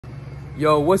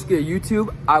Yo, what's good,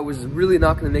 YouTube? I was really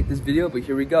not gonna make this video, but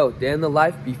here we go. Day in the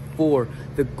life before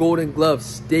the Golden Glove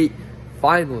State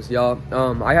Finals, y'all.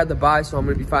 I had the bye, so I'm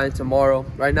gonna be fighting tomorrow.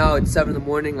 Right now it's 7 in the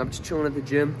morning. I'm just chilling at the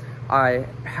gym. I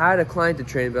had a client to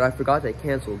train, but I forgot they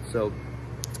canceled, so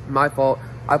my fault.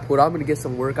 I'm gonna get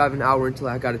some work. I have an hour until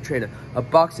I gotta train a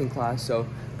boxing class, so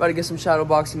about to get some shadow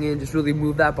boxing in, just really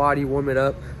move that body, warm it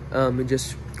up, and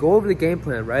just go over the game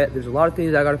plan, right? There's a lot of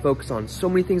things I gotta focus on. So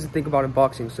many things to think about in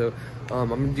boxing, so I'm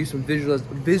gonna do some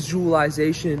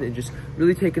visualization and just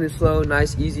really taking it slow,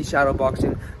 nice, easy shadow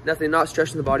boxing. Nothing, not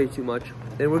stretching the body too much.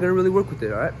 Then we're gonna really work with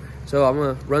it, all right? So I'm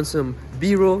gonna run some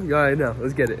B-roll. You already know,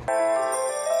 let's get it.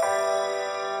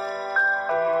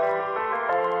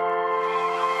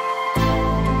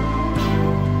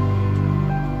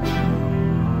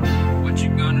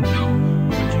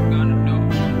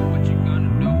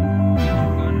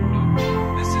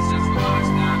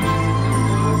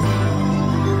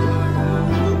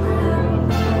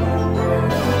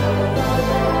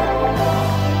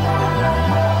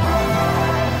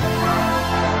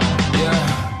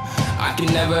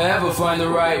 Never ever find the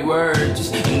right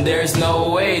words, and there's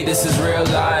no way this is real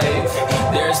life.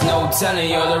 There's no telling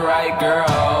you're the right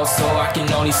girl, so I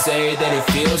can only say that it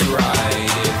feels right.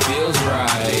 It feels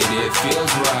right, it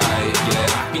feels right.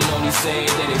 Yeah, I can only say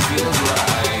that it feels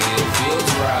right. It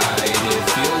feels right, it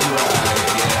feels right.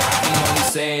 Yeah, I can only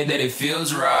say that it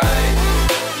feels right.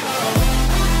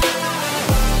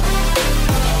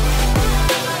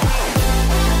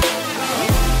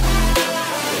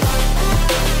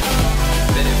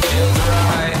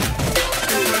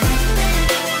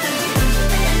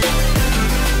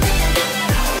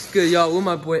 Good, y'all, with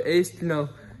my boy Ace. You know,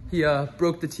 he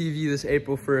broke the TV this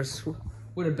April 1st.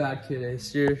 What a bad kid,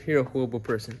 Ace. You're a horrible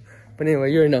person. But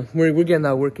anyway, you're enough. We're getting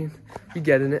that working. You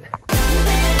getting it.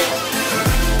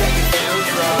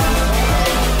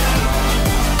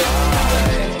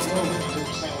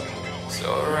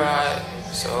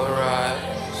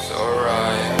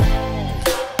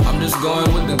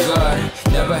 Going with the gut,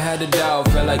 never had a doubt,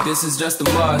 felt like this is just a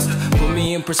must. Put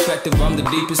me in perspective, I'm the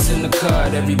deepest in the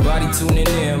cut. Everybody tuning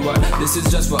in, but this is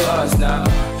just for us now.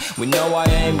 We know I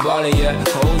ain't ballin' yet.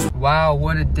 Wow,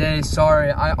 what a day. Sorry,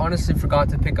 I honestly forgot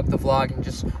to pick up the vlog and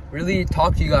just really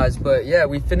talk to you guys. But yeah,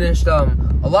 we finished a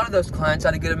lot of those clients.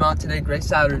 Had a good amount today. Great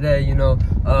Saturday, you know.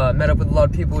 Met up with a lot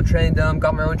of people, trained them,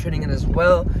 got my own training in as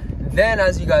well. Then,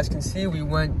 as you guys can see, we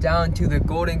went down to the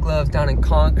Golden Gloves down in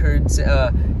Concord,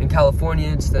 in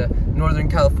California. It's the Northern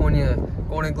California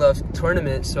Golden Gloves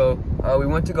tournament. So we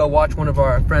went to go watch one of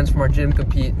our friends from our gym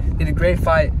compete. Did a great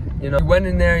fight. You know, he went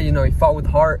in there. You know, he fought with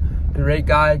heart. Great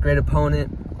guy, great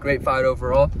opponent, great fight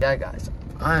overall. Yeah, guys,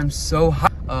 I'm so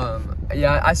hyped.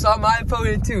 Yeah, I saw my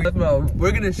opponent too.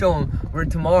 We're gonna show him.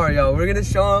 Tomorrow, y'all. We're gonna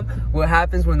show him what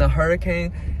happens when the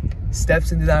hurricane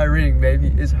steps into that ring,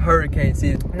 baby. It's hurricane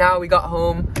season. Now we got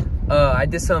home. I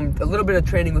did a little bit of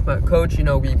training with my coach. You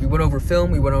know, we went over film,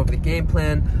 we went over the game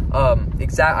plan.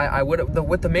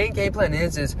 What the main game plan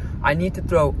is I need to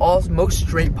throw most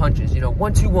straight punches. You know,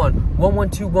 1-2-1,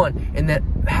 1-1-2-1, and then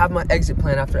have my exit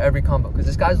plan after every combo. Because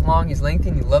this guy's long, he's lengthy,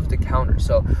 and he loves to counter.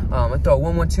 So I throw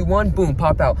 1-1-2-1, boom,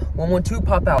 pop out. 1-1-2,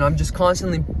 pop out. And I'm just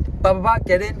constantly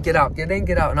get in, get out, get in,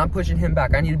 get out, and I'm pushing him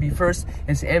back. I need to be first.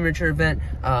 It's an amateur event.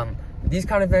 These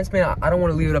kind of events, man, I don't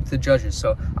want to leave it up to the judges.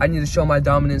 So I need to show my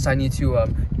dominance. I need to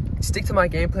stick to my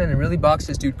game plan and really box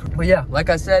this dude. But yeah, like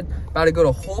I said, about to go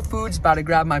to Whole Foods, about to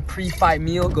grab my pre-fight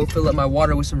meal, go fill up my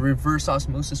water with some reverse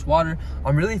osmosis water.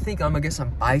 I'm really thinking I'm gonna get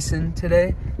some bison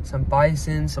today. Some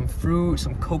bison, some fruit,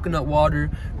 some coconut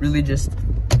water. Really just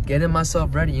getting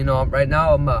myself ready. You know, right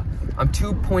now I'm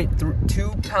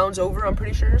 2.2 pounds over, I'm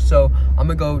pretty sure. So I'm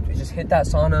gonna go just hit that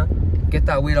sauna, get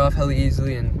that weight off hella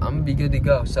easily, and I'm gonna be good to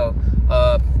go. So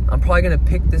I'm probably gonna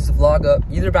pick this vlog up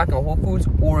either back in Whole Foods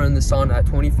or in the sauna at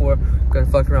 24. I'm gonna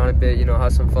fuck around a bit, you know,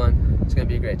 have some fun. It's gonna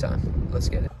be a great time. Let's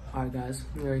get it. All right, guys,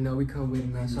 you already know we come wait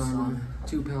in that sauna.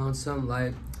 2 pounds, something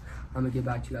light. I'm gonna get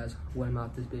back to you guys when I'm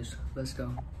out this bitch. Let's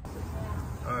go.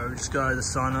 All right, we just got out of the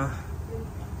sauna.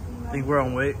 I think we're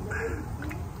on weight.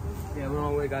 Yeah, we're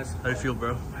on weight, guys. How do you feel,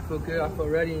 bro? I feel good. I feel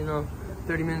ready. You know,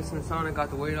 30 minutes in the sauna, got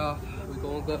the weight off. We're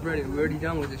going up ready. We're already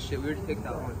done with this shit. We already picked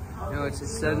that one. You know, it's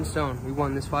set in stone. We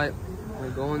won this fight. We're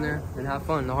gonna go in there and have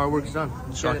fun. The hard work's done.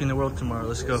 Shocking the world tomorrow.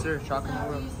 Let's go. Yes, sir. Shocking the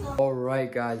world. All right,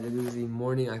 guys. It is the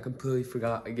morning. I completely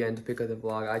forgot again to pick up the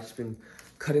vlog. I just been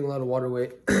cutting a lot of water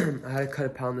weight. I had to cut a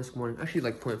pound this morning. Actually,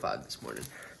 like 0.5 this morning.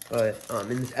 But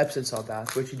in this Epsom salt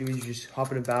bath, what you do is you just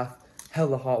hop in a bath,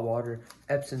 hella hot water,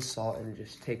 Epsom salt, and it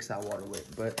just takes that water weight.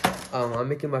 But I'm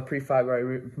making my pre-fight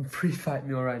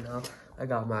meal right now. I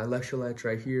got my electrolytes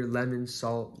right here, lemon,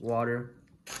 salt, water.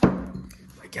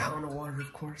 My gallon of water,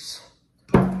 of course.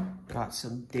 Got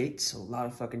some dates, a lot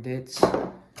of fucking dates.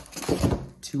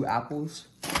 2 apples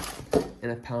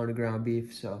and a pound of ground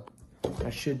beef. So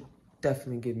that should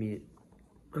definitely give me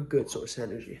a good source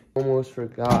of energy. Almost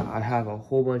forgot, I have a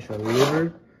whole bunch of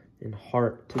liver and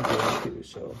heart to get to.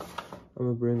 So I'm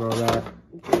gonna bring all that,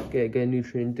 get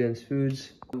nutrient dense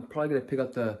foods. I'm probably gonna pick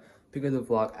up the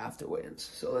vlog after weigh-ins.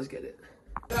 So let's get it.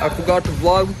 I forgot to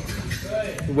vlog.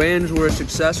 The weigh-ins were a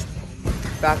success.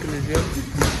 Back in the gym.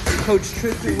 Coach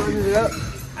Tristan running it up.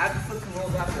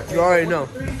 You already know.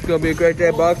 It's gonna be a great day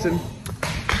of boxing.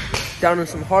 Down in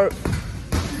some heart,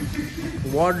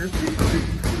 water,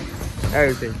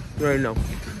 everything. You already know.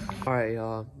 Alright,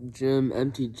 y'all. Gym,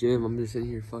 empty gym. I'm just sitting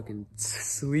here fucking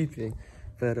sleeping.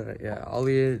 But yeah,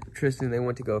 Ollie and Tristan, they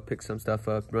went to go pick some stuff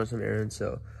up, run some errands.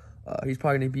 So he's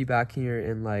probably gonna be back here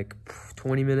in like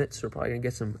 20 minutes. We're probably gonna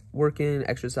get some work in,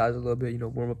 exercise a little bit, you know,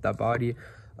 warm up that body.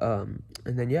 And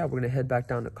then yeah, we're gonna head back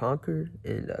down to Concord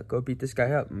and go beat this guy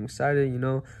up. I'm excited, you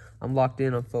know. I'm locked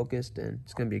in, I'm focused, and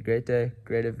it's gonna be a great day,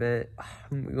 great event.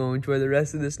 I'm gonna enjoy the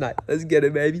rest of this night. Let's get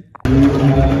it, baby.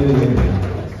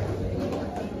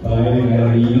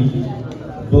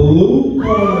 Blue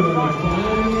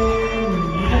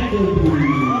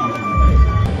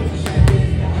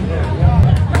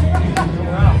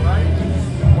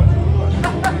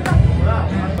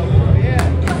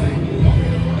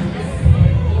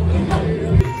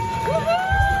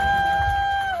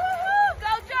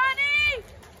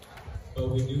But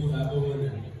we do have a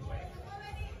winner.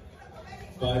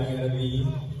 Fighting out of the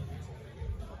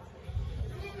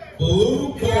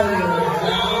blue corner.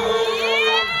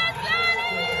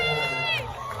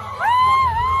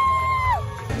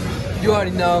 You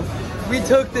already know. We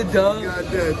took the dub. Got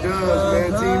that dub,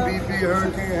 man. Team BP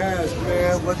Hurricane Hash,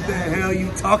 man. What the hell you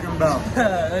talking about?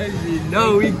 You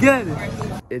know, we get it.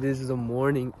 It is the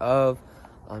morning of.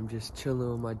 I'm just chilling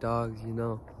with my dogs, you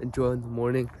know, enjoying the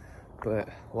morning. But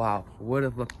wow, what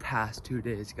of the past 2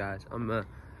 days, guys.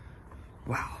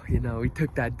 Wow, you know, we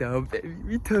took that dub, baby.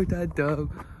 We took that dub.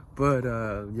 But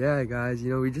yeah, guys,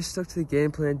 you know, we just stuck to the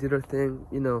game plan, did our thing.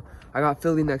 You know, I got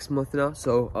Philly next month now.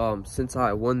 So since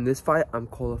I won this fight, I'm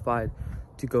qualified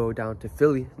to go down to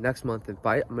Philly next month and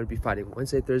fight. I'm gonna be fighting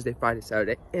Wednesday, Thursday, Friday,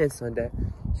 Saturday, and Sunday.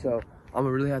 So I'm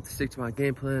gonna really have to stick to my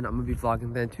game plan. I'm gonna be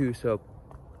vlogging then too. So,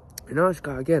 you know, I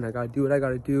gotta do what I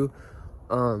gotta do.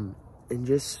 And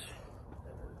just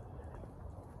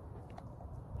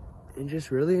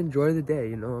really enjoy the day,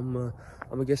 you know. I'm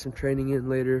gonna get some training in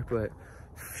later, but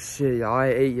shit, y'all, I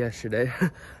ate yesterday.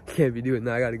 Can't be doing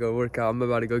that. I gotta go work out. I'm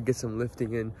about to go get some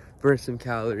lifting in, burn some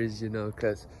calories, you know,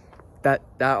 because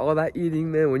all that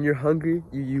eating, man, when you're hungry,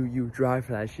 you drive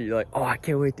for that shit. You're like, oh, I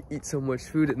can't wait to eat so much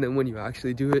food. And then when you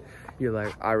actually do it, you're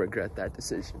like, I regret that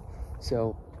decision.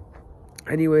 So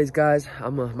anyways, guys,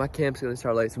 my camp's gonna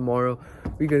start like tomorrow.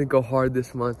 We're gonna go hard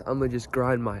this month. I'm gonna just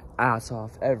grind my ass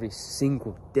off every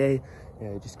single day.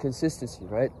 Yeah, just consistency,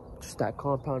 right? Just that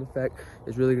compound effect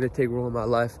is really gonna take role in my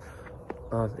life.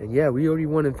 And yeah, we already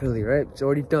won in Philly, right? It's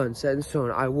already done, set in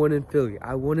stone. I won in Philly.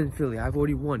 I've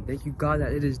already won. Thank you, God,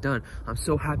 that it is done. I'm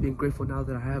so happy and grateful now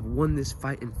that I have won this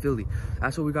fight in Philly.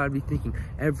 That's what we gotta be thinking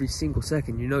every single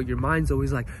second. You know, your mind's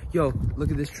always like, yo,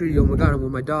 look at this tree. Oh my God, I'm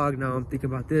with my dog. Now I'm thinking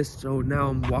about this. So now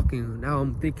I'm walking. Now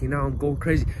I'm thinking. Now I'm going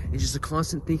crazy. It's just a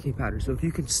constant thinking pattern. So if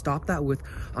you can stop that with,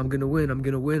 I'm gonna win, I'm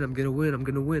gonna win, I'm gonna win, I'm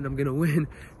gonna win, I'm gonna win,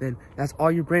 then that's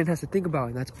all your brain has to think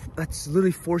about. And that's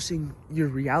literally forcing your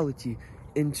reality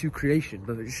into creation.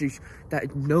 But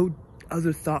that no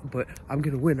other thought but I'm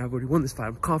gonna win, I've already won this fight,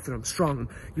 I'm confident, I'm strong.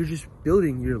 You're just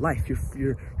building your life,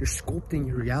 you're sculpting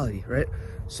your reality, right?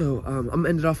 So I'm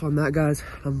ended off on that, guys.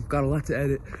 I've got a lot to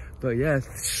edit, but yeah,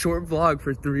 short vlog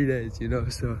for 3 days, you know.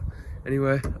 So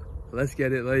anyway, let's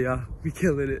get it. Like, yeah, we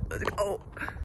killing it. Let's go.